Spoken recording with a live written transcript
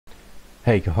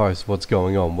Hey guys, what's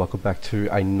going on? Welcome back to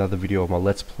another video of my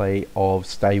Let's Play of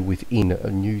Stay Within,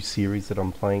 a new series that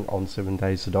I'm playing on 7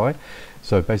 Days to Die.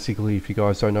 So basically, if you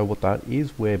guys don't know what that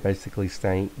is, we're basically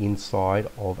staying inside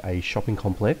of a shopping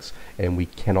complex and we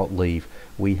cannot leave.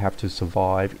 We have to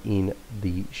survive in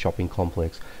the shopping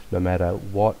complex. No matter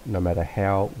what, no matter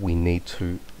how, we need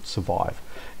to survive.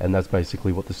 And that's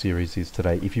basically what the series is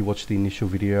today. If you watched the initial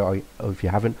video, if you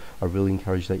haven't, I really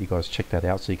encourage that you guys check that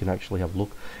out so you can actually have a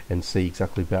look and see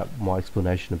exactly about my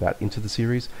explanation about into the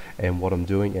series and what I'm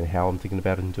doing and how I'm thinking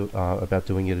about about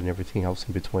doing it and everything else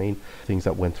in between, things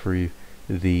that went through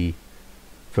the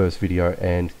first video.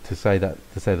 And to say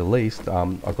the least,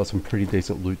 I've got some pretty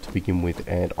decent loot to begin with,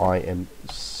 and I am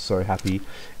so happy.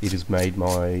 It has made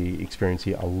my experience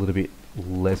here a little bit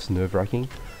less nerve-wracking,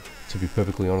 to be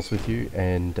perfectly honest with you.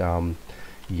 And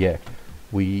yeah,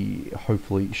 we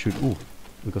hopefully should. Ooh,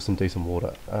 we've got some decent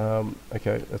water.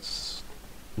 Okay, that's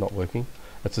not working.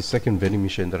 That's the second vending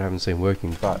machine that I haven't seen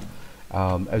working, but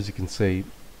as you can see,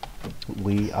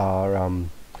 we are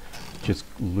just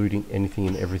looting anything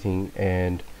and everything.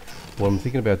 And what I'm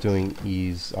thinking about doing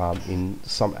is, in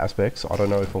some aspects, I don't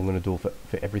know if I'm going to do it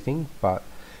for everything, but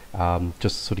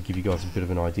just to sort of give you guys a bit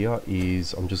of an idea,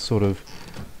 is I'm just sort of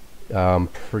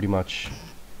pretty much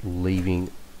leaving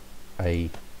a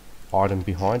item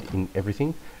behind in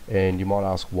everything. And you might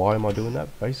ask, why am I doing that?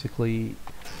 Basically,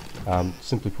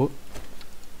 simply put,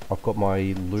 I've got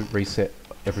my loot reset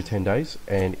every 10 days,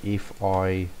 and if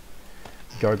I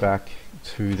go back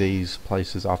to these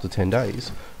places after 10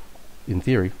 days, in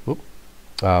theory,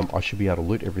 I should be able to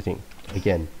loot everything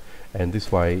again. And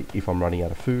this way, if I'm running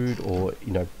out of food or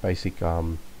basic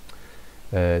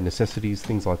necessities,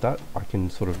 things like that, I can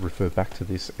sort of refer back to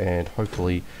this, and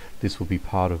hopefully this will be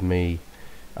part of me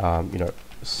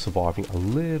surviving a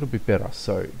little bit better.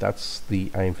 So that's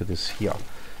the aim for this here,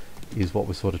 is what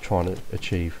we're sort of trying to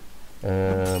achieve.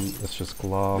 That's just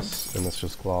glass, and that's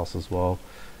just glass as well.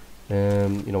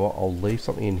 You know what, I'll leave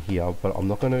something in here, but I'm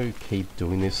not going to keep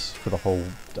doing this for the whole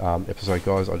episode,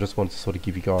 guys. I just wanted to sort of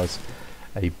give you guys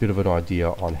a bit of an idea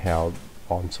on how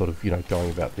I'm sort of going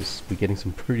about this. We're getting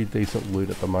some pretty decent loot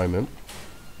at the moment,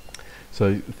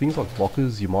 so things like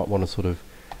lockers you might want to sort of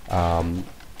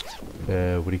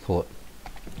what do you call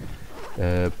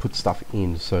it, put stuff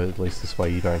in, so at least this way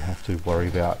you don't have to worry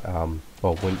about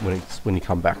well, when you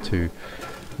come back to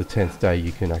the 10th day,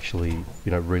 you can actually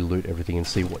re-loot everything and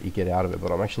see what you get out of it.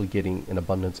 But I'm actually getting an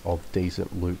abundance of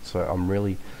decent loot, so I'm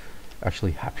really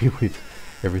actually happy with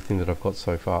everything that I've got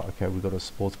so far. Okay, we've got a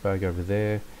sports bag over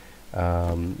there.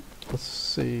 Let's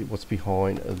see what's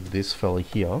behind this fella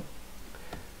here.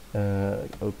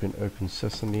 Open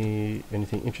sesame.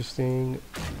 Anything interesting?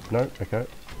 No. Okay,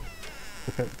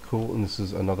 cool. And this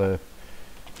is another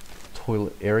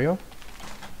toilet area.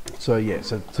 So yeah,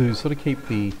 so to sort of keep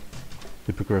the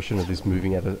progression of this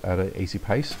moving at an easy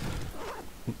pace.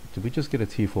 Did we just get a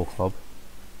tier 4 club?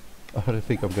 I don't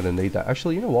think I'm going to need that.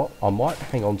 Actually, you know what, I might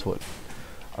hang on to it,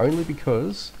 only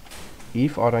because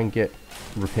if I don't get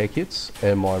repair kits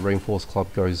and my reinforced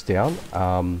club goes down,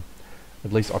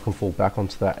 at least I can fall back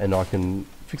onto that, and I can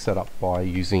fix that up by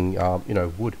using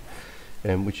wood,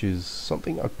 and which is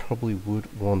something I probably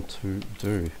would want to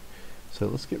do. So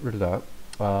let's get rid of that.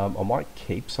 I might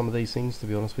keep some of these things, to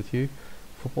be honest with you.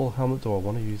 Football helmet, do I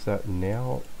want to use that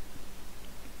now?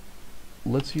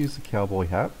 Let's use the cowboy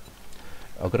hat.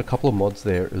 I've got a couple of mods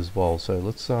there as well, so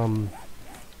let's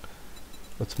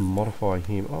modify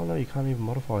him. Oh no, you can't even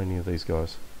modify any of these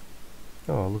guys.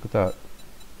 Oh, look at that.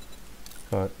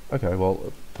 Okay,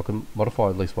 well, I can modify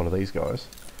at least one of these guys.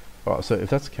 Alright, so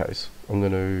if that's the case, I'm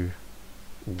going to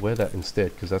wear that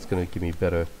instead, because that's going to give me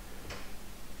better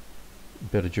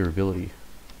durability.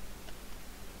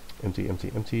 Empty.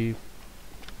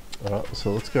 Alright,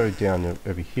 so let's go down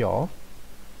over here.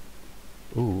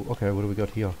 Ooh, okay, what do we got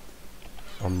here?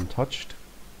 Untouched.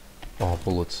 Oh,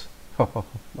 bullets.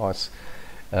 Nice.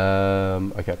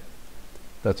 Okay,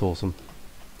 that's awesome.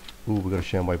 Ooh, we got a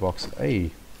Shamway box. Hey,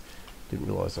 didn't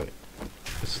realise I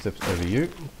stepped over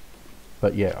you.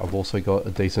 But yeah, I've also got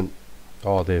a decent.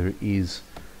 Oh, there is.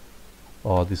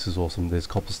 Oh, this is awesome. There's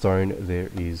cobblestone. There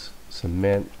is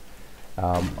cement.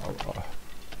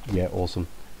 Yeah, awesome.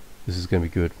 This is going to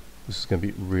be good. This is going to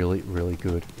be really, really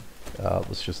good.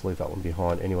 Let's just leave that one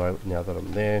behind. Anyway, now that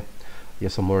I'm there,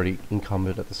 yes, I'm already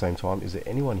encumbered at the same time. Is there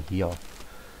anyone here?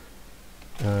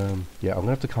 Yeah, I'm going to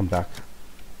have to come back.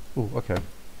 Oh, okay.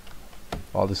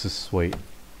 Oh, this is sweet.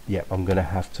 Yeah, I'm going to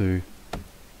have to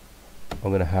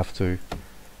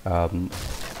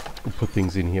put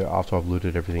things in here after I've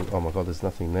looted everything. Oh my god, there's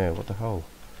nothing there. What the hell?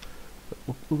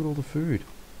 Look at all the food.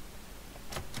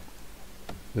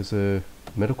 There's a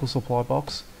Medical supply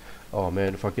box. Oh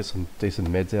man, if I get some decent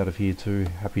meds out of here too,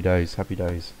 happy days, happy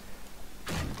days.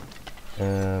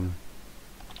 Well,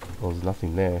 there's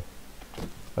nothing there.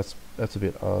 That's a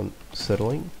bit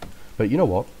unsettling. But you know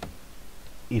what?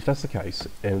 If that's the case,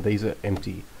 and these are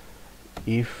empty,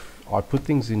 if I put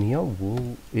things in here,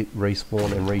 will it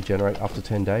respawn and regenerate after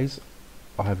 10 days?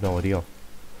 I have no idea.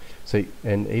 See,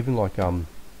 and even like what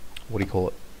do you call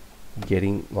it?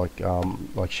 Getting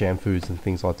like sham foods and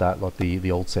things like that, like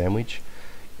the old sandwich.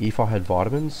 If I had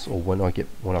vitamins, or when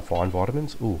I find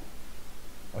vitamins, ooh,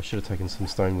 I should have taken some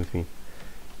stone with me.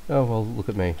 Oh well, look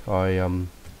at me. I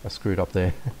screwed up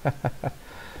there.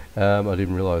 I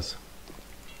didn't realise.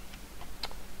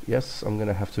 Yes, I'm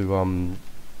gonna have to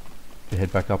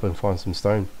head back up and find some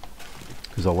stone,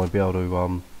 because I won't be able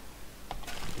to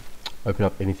open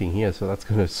up anything here. So that's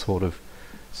gonna sort of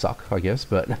suck, I guess.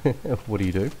 But what do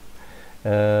you do?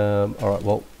 Alright,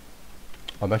 well,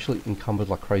 I'm actually encumbered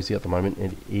like crazy at the moment,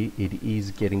 and it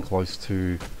is getting close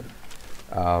to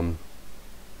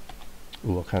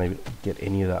ooh, I can't even get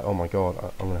any of that. Oh my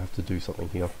god, I'm gonna have to do something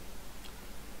here.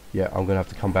 Yeah, I'm gonna have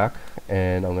to come back,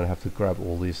 and I'm gonna have to grab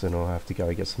all this, and I'll have to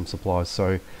go get some supplies.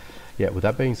 So yeah, with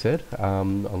that being said,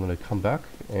 I'm gonna come back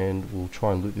and we'll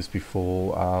try and loot this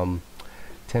before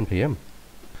 10 PM.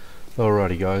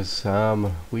 Alrighty guys,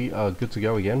 we are good to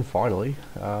go again, finally.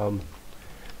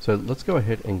 So let's go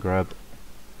ahead and grab...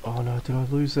 Oh no, did I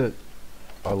lose it?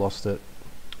 I lost it.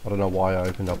 I don't know why I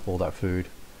opened up all that food.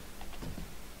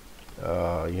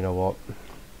 You know what?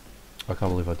 I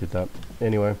can't believe I did that.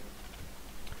 Anyway,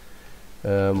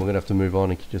 we're gonna have to move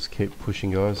on and just keep pushing,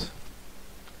 guys.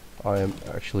 I am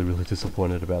actually really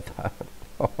disappointed about that.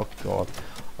 Oh god,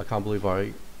 I can't believe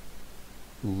I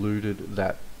looted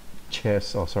that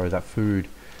chest, oh sorry, that food,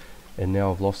 and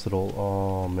now I've lost it all.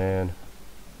 Oh man,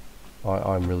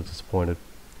 I'm really disappointed.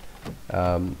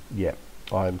 Yeah,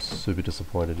 I'm super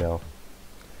disappointed now.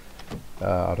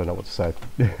 I don't know what to say.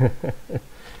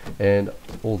 And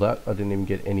all that, I didn't even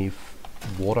get any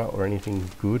water or anything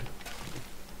good.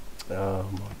 Oh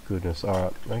my goodness.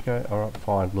 Alright, okay, alright,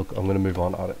 fine. Look, I'm going to move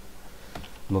on. I'm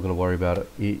not going to worry about it.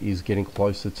 It is getting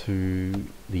closer to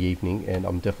the evening, and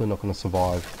I'm definitely not going to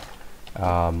survive,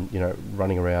 you know,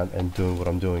 running around and doing what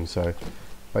I'm doing. So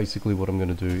basically what I'm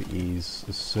going to do is,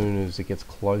 as soon as it gets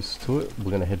close to it,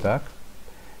 we're going to head back,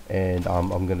 and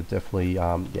I'm going to definitely,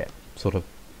 yeah, sort of,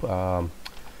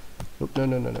 look, no,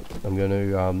 I'm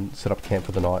going to set up camp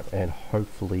for the night, and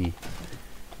hopefully,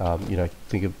 you know,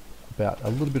 think about a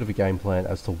little bit of a game plan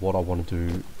as to what I want to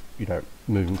do, you know,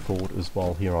 moving forward as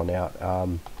well here on out,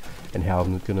 and how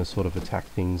I'm going to sort of attack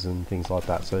things and things like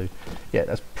that. So yeah,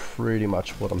 that's pretty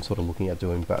much what I'm sort of looking at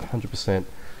doing. But 100%,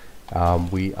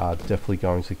 we are definitely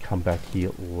going to come back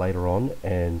here later on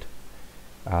and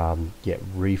yeah,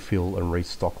 refill and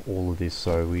restock all of this,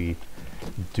 so we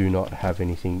do not have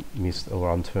anything missed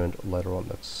or unturned later on.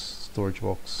 That's storage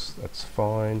box, that's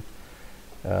fine.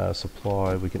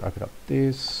 Supply, we can open up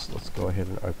this. Let's go ahead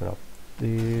and open up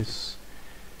this.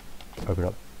 Open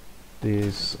up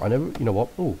this. I know what?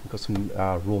 Oh, we've got some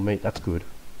raw meat. That's good.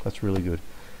 That's really good.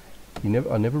 I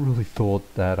never really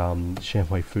thought that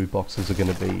Shamway food boxes are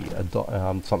going to be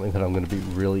something that I'm going to be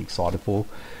really excited for.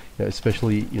 You know,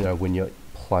 especially, you know, when you're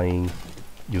playing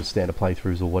your standard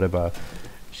playthroughs or whatever.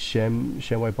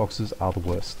 Shamway boxes are the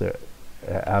worst. They're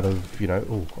out of, you know,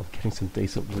 oh, I'm getting some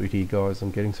decent loot here, guys.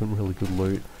 I'm getting some really good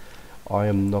loot.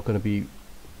 I'm not going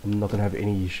to have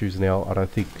any issues now. I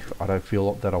don't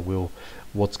feel that I will.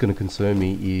 What's going to concern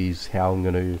me is how I'm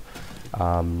going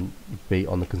to be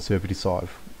on the conservative side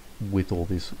with all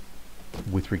this,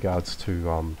 with regards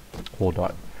to Horde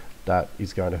Night. That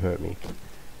is going to hurt me.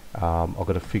 I've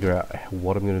got to figure out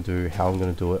what I'm going to do, how I'm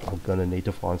going to do it. I'm going to need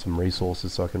to find some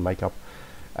resources so I can make up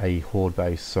a Horde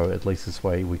base, so at least this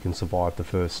way we can survive the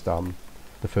first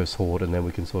Horde, and then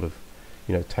we can sort of,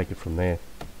 you know, take it from there.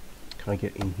 Can I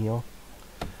get in here?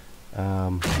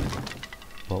 Well,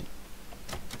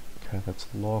 okay, that's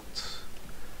locked.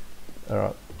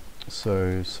 Alright,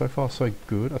 so far so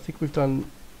good. I think we've done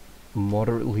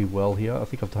moderately well here. I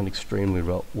think I've done extremely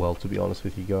well, to be honest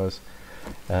with you guys.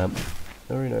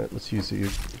 Let's use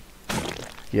it.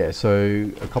 Yeah,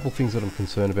 so a couple things that I'm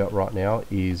concerned about right now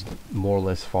is more or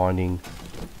less finding,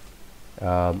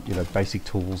 you know, basic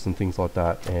tools and things like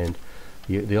that. And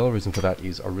the other reason for that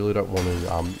is I really don't want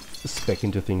to spec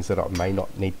into things that I may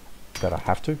not need, that I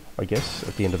have to, I guess,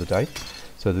 at the end of the day.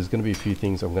 So there's going to be a few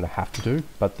things I'm going to have to do,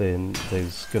 but then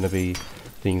there's going to be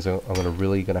things I'm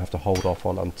really going to have to hold off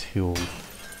on until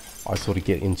I sort of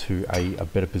get into a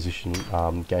better position,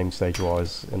 game stage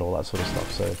wise and all that sort of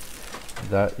stuff. So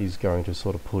that is going to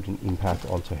sort of put an impact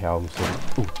onto how I'm sort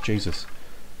of, oh Jesus,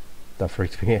 that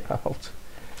freaked me out.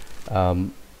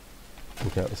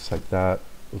 Okay, let's take that.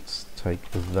 Let's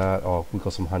take that. Oh, we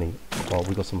got some honey. Oh,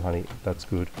 we got some honey. That's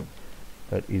good.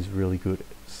 That is really good.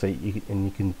 See, and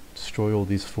you can destroy all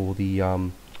this for the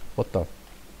what the?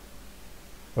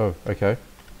 Oh, okay.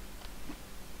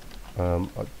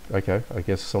 Okay. I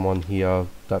guess someone here,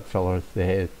 that fellow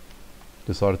there,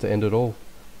 decided to end it all.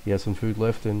 He had some food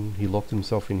left and he locked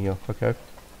himself in here. Okay.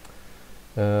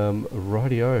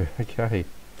 Rightio. Okay.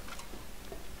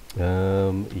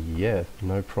 Yeah,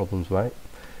 no problems, mate.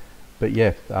 But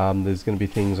yeah, there's going to be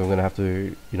things I'm going to have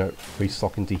to, you know,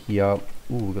 restock into here.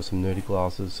 Ooh, we've got some nerdy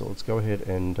glasses, so let's go ahead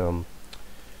and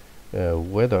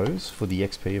wear those for the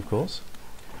XP, of course.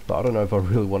 But I don't know if I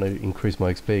really want to increase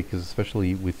my XP, because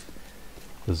especially with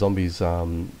the zombies,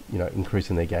 you know,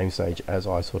 increasing their game stage as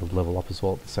I sort of level up as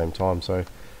well at the same time. So,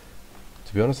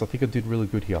 to be honest, I think I did really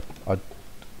good here. I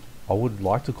would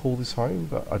like to call this home,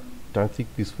 but I don't think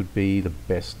this would be the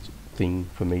best thing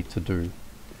for me to do.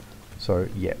 So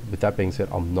yeah, with that being said,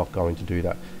 I'm not going to do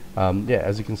that. Yeah,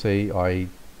 as you can see, I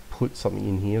put something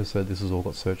in here, so this has all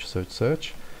got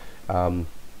search.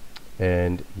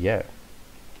 And yeah,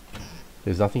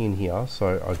 there's nothing in here,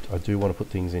 so I do want to put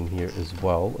things in here as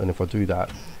well. And if I do that,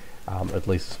 at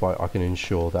least this way I can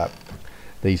ensure that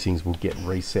these things will get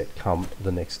reset come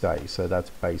the next day. So that's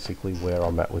basically where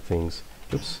I'm at with things.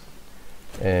 Oops.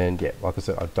 And yeah, like I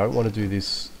said, I don't want to do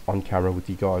this on camera with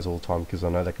you guys all the time, because I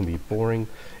know that can be boring.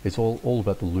 It's all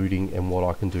about the looting and what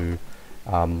I can do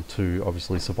to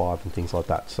obviously survive and things like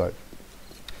that. So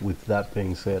with that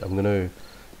being said, I'm going to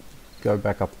go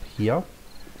back up here,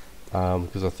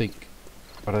 because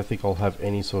I don't think I'll have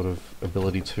any sort of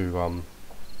ability to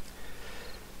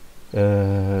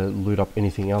loot up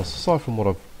anything else aside from what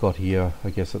I've got here, I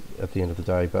guess, at the end of the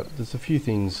day. But there's a few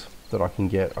things that I can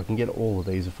get. I can get all of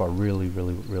these if I really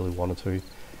wanted to.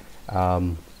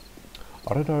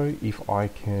 I don't know if I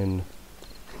can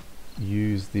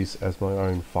use this as my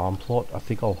own farm plot. I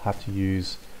think I'll have to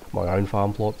use my own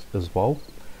farm plot as well.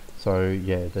 So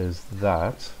yeah, there's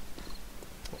that.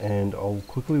 And I'll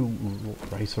quickly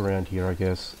race around here, I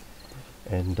guess,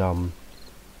 and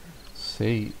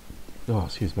see. Oh,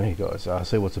 excuse me, guys.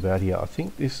 See what's about here. I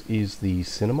think this is the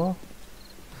cinema.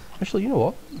 Actually, you know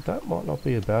what? That might not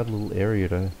be a bad little area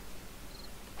to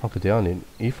hunker down in.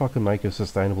 If I can make a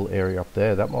sustainable area up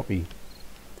there, that might be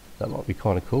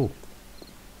kind of cool.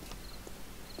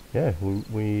 Yeah,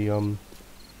 we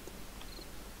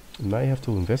may have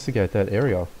to investigate that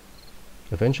area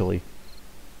eventually.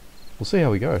 We'll see how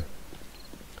we go.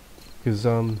 Because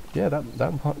yeah,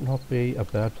 that might not be a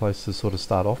bad place to sort of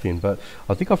start off in. But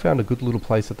I think I found a good little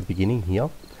place at the beginning here.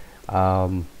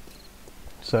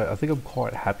 So I think I'm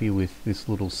quite happy with this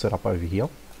little setup over here.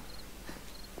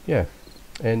 Yeah,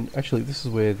 and actually this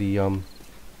is where the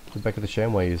back of the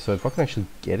shamway is. So if I can actually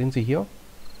get into here,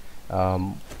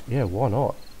 yeah, why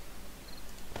not?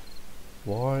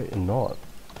 Why not?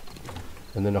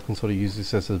 And then I can sort of use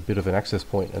this as a bit of an access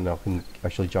point, and I can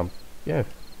actually jump. Yeah.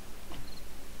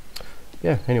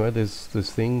 Yeah. Anyway, there's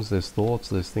things, there's thoughts,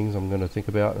 there's things I'm going to think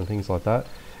about and things like that.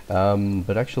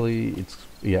 But actually, it's,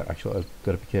 yeah, actually I've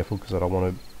got to be careful because I don't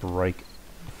want to break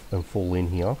and fall in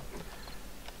here.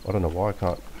 I don't know why I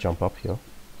can't jump up here.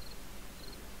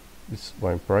 This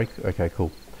won't break. Okay,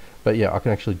 cool. But yeah, I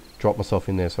can actually drop myself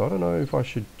in there. So I don't know if I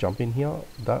should jump in here.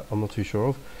 That I'm not too sure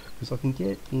of, because I can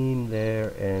get in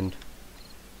there and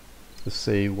to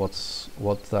see what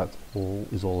that all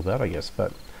is all about, I guess.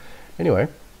 But anyway,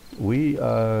 we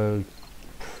are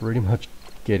pretty much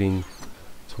getting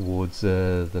towards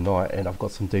the night, and I've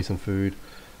got some decent food.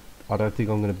 I don't think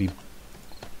I'm going to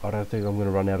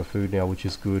run out of food now, which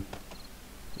is good.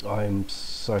 I am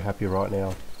so happy right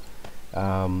now.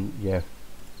 Yeah,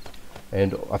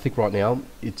 and I think right now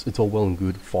it's all well and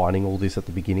good finding all this at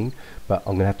the beginning, but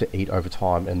I'm gonna have to eat over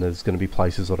time, and there's going to be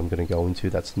places that I'm going to go into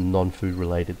that's non-food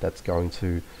related that's going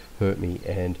to hurt me,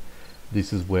 and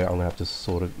this is where I'm gonna have to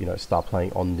sort of, you know, start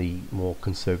playing on the more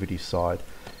conservative side.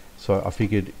 So I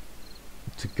figured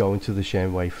to go into the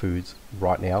Shamway foods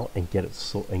right now and get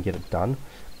it done,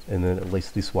 and then at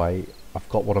least this way I've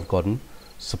got what I've gotten,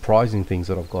 surprising things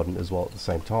that I've gotten as well at the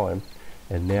same time,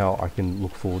 and now I can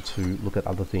look forward to look at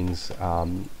other things,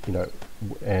 you know,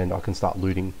 and I can start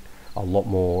looting a lot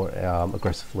more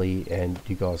aggressively, and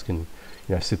you guys can,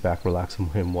 you know, sit back, relax,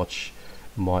 and watch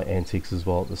my antics as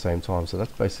well at the same time. So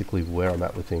that's basically where I'm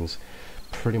at with things,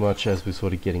 pretty much as we're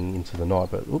sort of getting into the night.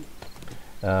 But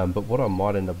what I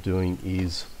might end up doing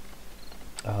is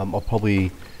I'll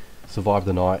probably survive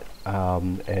the night,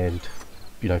 and,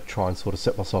 you know, try and sort of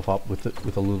set myself up with it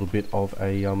with a little bit of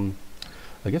a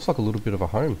I guess like a little bit of a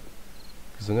home,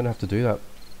 because I'm gonna have to do that.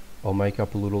 I'll make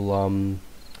up a little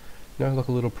you know, like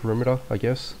a little perimeter, I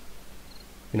guess.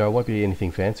 You know, it won't be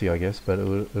anything fancy, I guess, but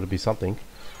it'll be something.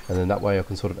 And then that way I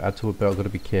can sort of add to it, but I've got to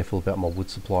be careful about my wood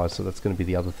supply, so that's going to be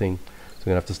the other thing. So I'm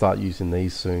going to have to start using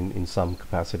these soon in some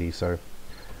capacity, so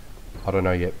I don't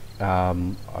know yet.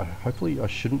 Hopefully I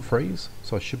shouldn't freeze,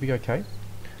 so I should be okay.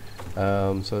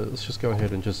 So let's just go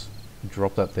ahead and just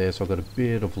drop that there, so I've got a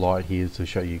bit of light here to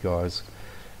show you guys.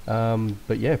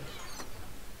 But yeah,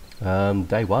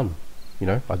 day one. You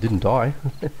know, I didn't die.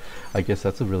 I guess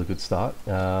that's a really good start.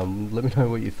 Let me know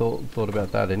what you thought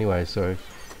about that anyway. So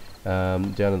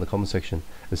down in the comment section.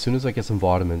 As soon as I get some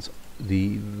vitamins,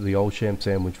 the old sham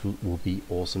sandwich will be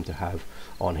awesome to have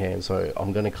on hand. So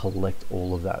I'm going to collect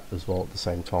all of that as well at the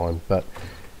same time. But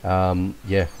yeah, I'm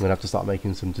going to have to start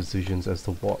making some decisions as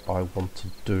to what I want to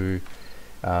do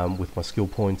with my skill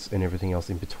points and everything else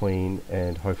in between.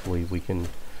 And hopefully we can,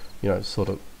 you know, sort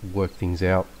of work things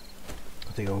out.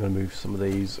 I think I'm going to move some of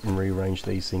these and rearrange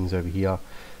these things over here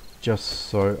just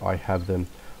so I have them.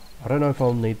 I don't know if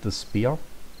I'll need the spear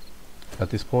at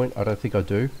this point. I don't think I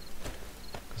do,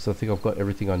 because I think I've got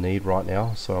everything I need right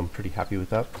now, so I'm pretty happy with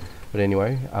that. But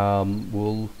anyway,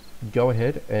 we'll go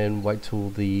ahead and wait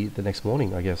till the next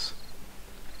morning, I guess.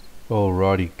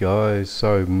 Alrighty guys,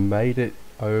 so made it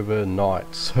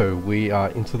overnight, so we are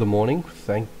into the morning,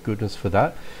 thank goodness for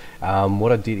that.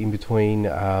 What I did in between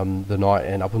the night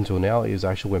and up until now is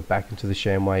I actually went back into the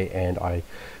Shamway and I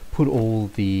put all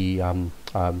the I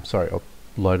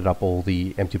loaded up all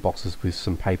the empty boxes with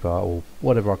some paper or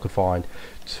whatever I could find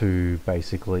to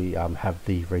basically have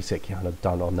the reset counter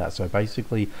done on that. So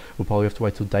basically we'll probably have to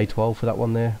wait till day 12 for that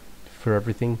one there, for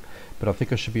everything, but I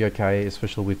think I should be okay,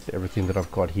 especially with everything that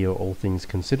I've got here, all things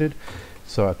considered.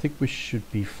 So I think we should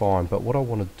be fine. But what I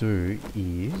want to do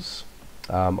is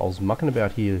I was mucking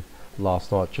about here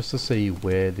last night just to see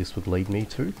where this would lead me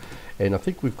to, and I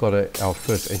think we've got our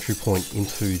first entry point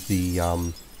into the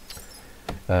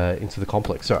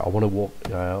complex. So I want to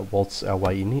waltz our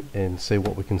way in and see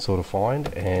what we can sort of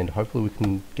find, and hopefully we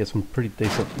can get some pretty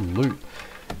decent loot,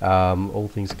 all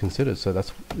things considered. So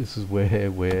this is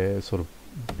where we're sort of,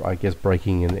 I guess,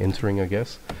 breaking and entering, I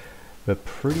guess. But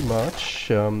pretty much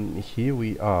here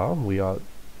we are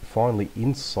finally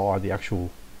inside the actual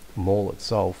mall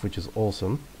itself, which is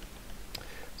awesome.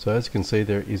 So as you can see,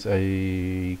 there is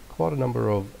quite a number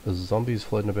of zombies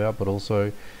floating about, but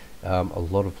also a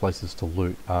lot of places to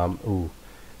loot. Ooh,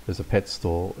 there's a pet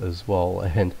store as well,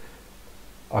 and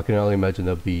I can only imagine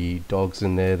there'll be dogs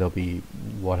in there, there'll be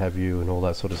what have you and all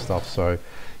that sort of stuff. So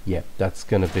yeah, that's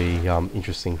going to be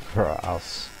interesting for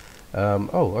us.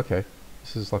 Oh, okay,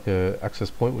 this is like a access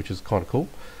point, which is kind of cool.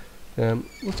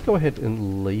 Let's go ahead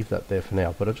and leave that there for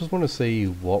now, but I just want to see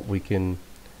what we can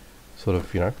sort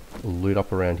of, you know, loot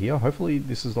up around here. Hopefully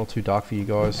this is not too dark for you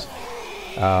guys,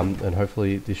 and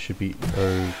hopefully this should be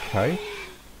okay.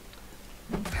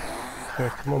 Okay,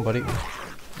 come on buddy,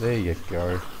 there you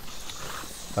go.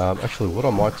 Actually what I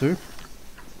might do,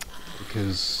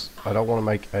 because I don't want to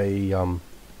make a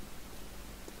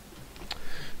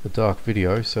dark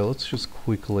video, so let's just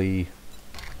quickly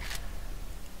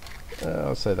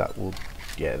I'll say that will,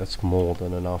 yeah, that's more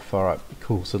than enough. Alright,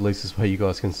 cool. So at least this way you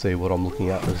guys can see what I'm looking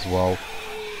at as well.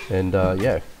 And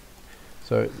yeah,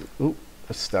 so ooh,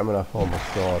 stamina. Oh my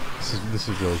god, this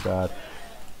is really bad.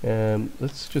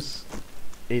 Let's just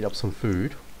eat up some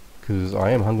food, because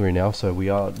I am hungry now. So we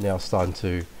are now starting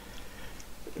to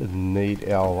need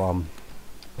our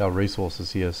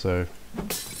resources here. So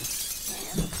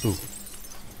ooh,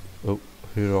 oh,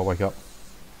 who did I wake up?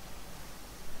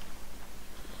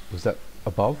 Was that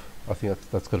above? I think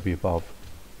that's got to be above.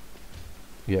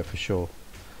 Yeah, for sure.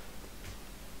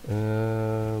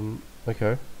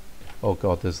 Okay. Oh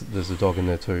god, there's a dog in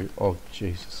there too. Oh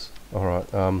Jesus. All right.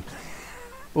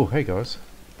 Oh hey guys.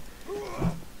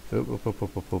 Oop, oop,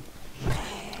 oop, oop, oop.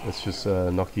 Let's just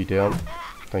knock you down.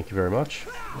 Thank you very much.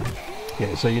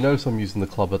 Yeah. So you notice I'm using the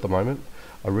club at the moment.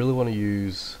 I really want to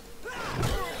use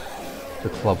the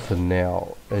club for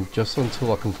now, and just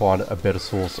until I can find a better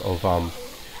source of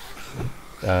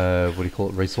what do you call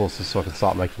it, resources, so I can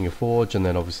start making a forge, and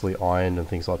then obviously iron and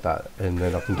things like that, and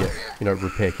then I can get, you know,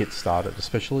 repair kits started,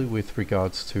 especially with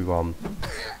regards to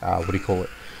what do you call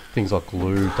it, things like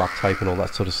glue, duct tape and all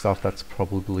that sort of stuff. That's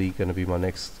probably going to be my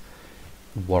next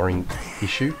worrying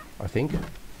issue, I think.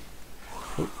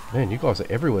 Oh, man, you guys are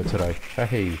everywhere today.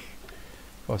 Hey, you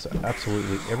guys are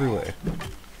absolutely everywhere.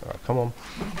 Alright, come on,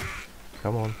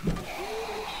 come on,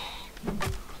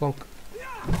 clonk,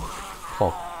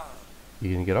 clonk.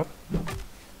 You gonna get up?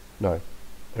 No.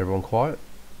 Everyone quiet?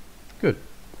 Good.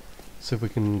 See if we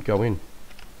can go in.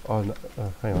 Oh, no,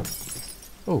 hang on.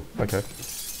 Oh, okay.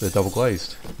 they're double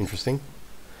glazed. Interesting.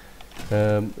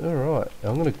 Alright,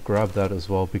 I'm going to grab that as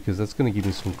well because that's going to give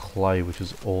me some clay, which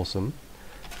is awesome.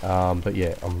 But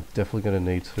yeah, I'm definitely going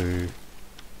to need to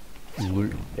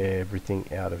loot everything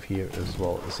out of here as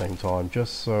well at the same time,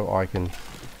 just so I can,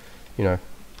 you know,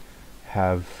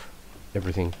 have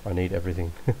everything. I need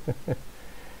everything.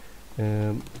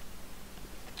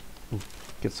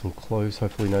 Get some clothes,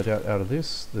 hopefully, no doubt, out of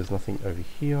this. There's nothing over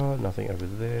here, nothing over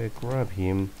there. Grab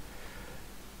him.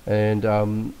 And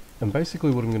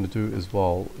basically what I'm going to do as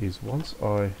well is once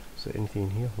I... Is there anything in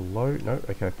here? Hello? No?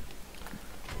 Okay.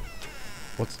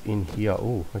 What's in here?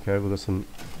 Oh, okay, we've got some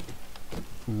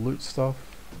loot stuff.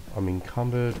 I'm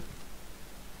encumbered.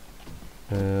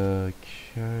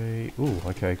 Okay. Oh,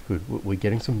 okay, good. We're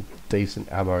getting some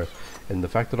decent ammo. And the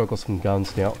fact that I've got some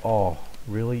guns now, oh,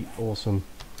 really awesome.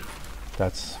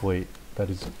 That's sweet. That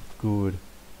is good.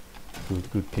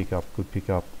 Good pickup, good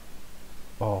pickup.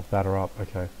 Oh, batter up,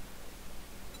 okay.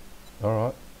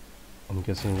 Alright. I'm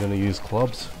guessing I'm going to use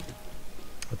clubs.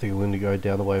 I think I'm going to go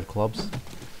down the way of clubs.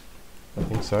 I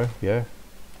think so, yeah.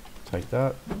 Take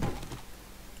that.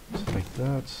 Take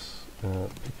that.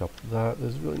 Pick up that.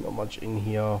 There's really not much in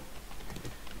here.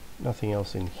 Nothing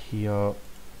else in here.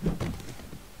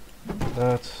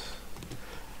 That.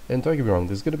 And don't get me wrong,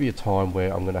 there's going to be a time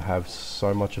where I'm going to have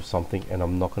so much of something and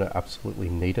I'm not going to absolutely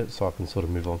need it, so I can sort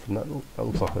of move on from that. Ooh, that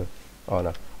looks like a... Oh no,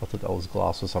 I thought that was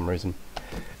glass for some reason.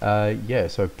 Yeah,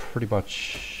 so pretty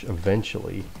much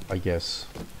eventually, I guess,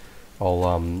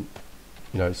 I'll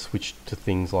you know, switch to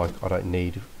things like I don't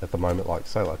need at the moment, like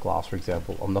say like glass for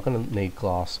example. I'm not going to need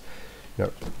glass,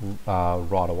 you know,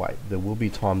 right away. There will be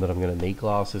time that I'm going to need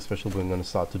glass, especially when I'm going to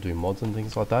start to do mods and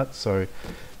things like that. So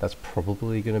that's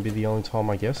probably going to be the only time,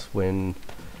 I guess, when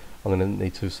I'm going to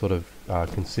need to sort of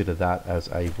consider that as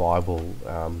a viable,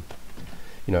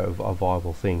 you know, a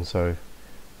viable thing. So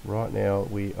right now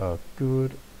we are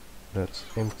good. That's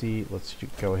empty. Let's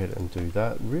go ahead and do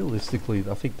that. Realistically,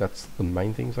 I think that's the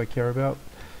main things I care about.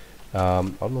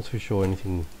 I'm not too sure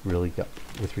anything really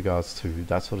with regards to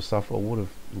that sort of stuff. I would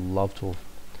have loved to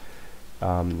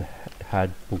have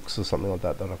had books or something like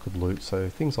that that I could loot. So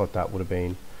things like that would have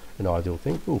been an ideal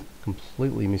thing. Ooh,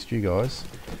 completely missed you guys.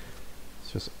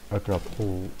 Let's just open up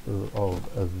all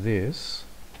of this.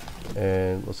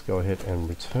 And let's go ahead and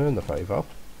return the favor.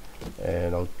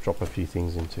 And I'll drop a few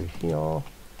things into here.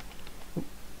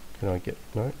 Can I get...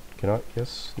 No? Can I?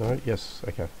 Yes? No? Yes.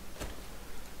 Okay.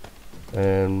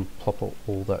 And plop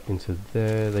all that into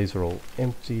there. These are all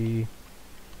empty.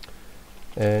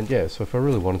 And yeah, so if I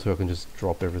really wanted to, I can just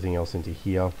drop everything else into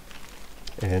here.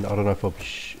 And I don't know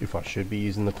if I should be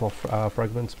using the cloth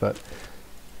fragments, but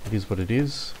it is what it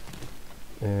is.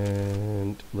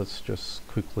 And let's just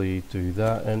quickly do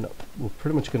that. And we're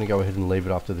pretty much going to go ahead and leave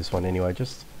it after this one anyway,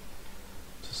 just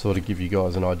to sort of give you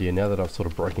guys an idea now that I've sort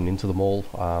of broken into them all.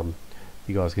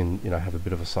 You guys can, you know, have a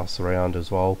bit of a suss around as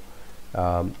well.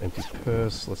 Empty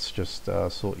purse, let's just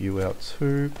sort you out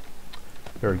too.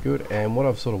 Very good. And what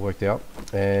I've sort of worked out,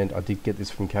 and I did get this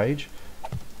from Cage,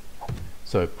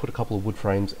 so put a couple of wood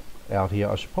frames out here.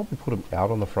 I should probably put them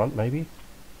out on the front, maybe.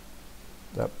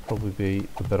 That'd probably be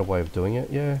a better way of doing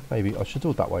it. Yeah, maybe I should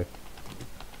do it that way.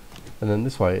 And then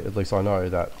this way, at least I know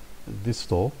that this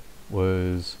store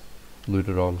was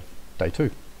looted on day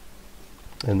 2.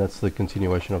 And that's the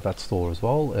continuation of that store as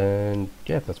well. And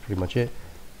yeah, that's pretty much it.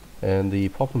 And the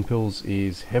pop and pills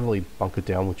is heavily bunkered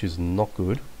down, which is not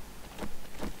good.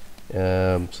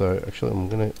 So actually I'm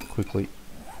going to quickly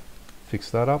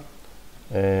fix that up.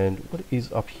 And what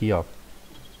is up here?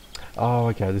 Oh,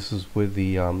 okay, this is with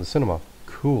the cinema.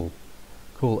 Cool.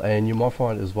 Cool. And you might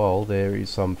find as well there is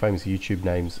some famous YouTube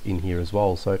names in here as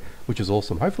well, so which is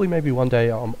awesome. Hopefully maybe one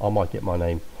day I might get my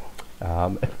name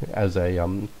as a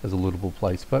lootable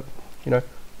place, but you know,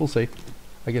 we'll see,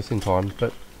 I guess, in time.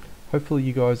 But hopefully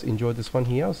you guys enjoyed this one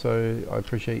here, so I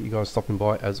appreciate you guys stopping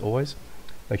by as always.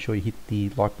 Make sure you hit the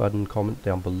like button, comment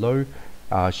down below,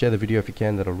 share the video if you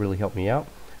can, that'll really help me out.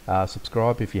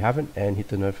 Subscribe if you haven't, and hit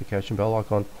the notification bell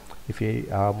icon if you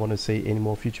want to see any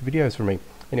more future videos from me.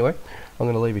 Anyway, I'm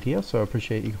going to leave it here, so I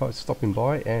appreciate you guys stopping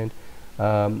by. And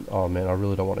oh man, I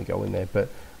really don't want to go in there, but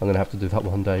I'm going to have to do that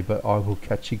one day. But I will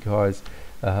catch you guys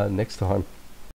next time.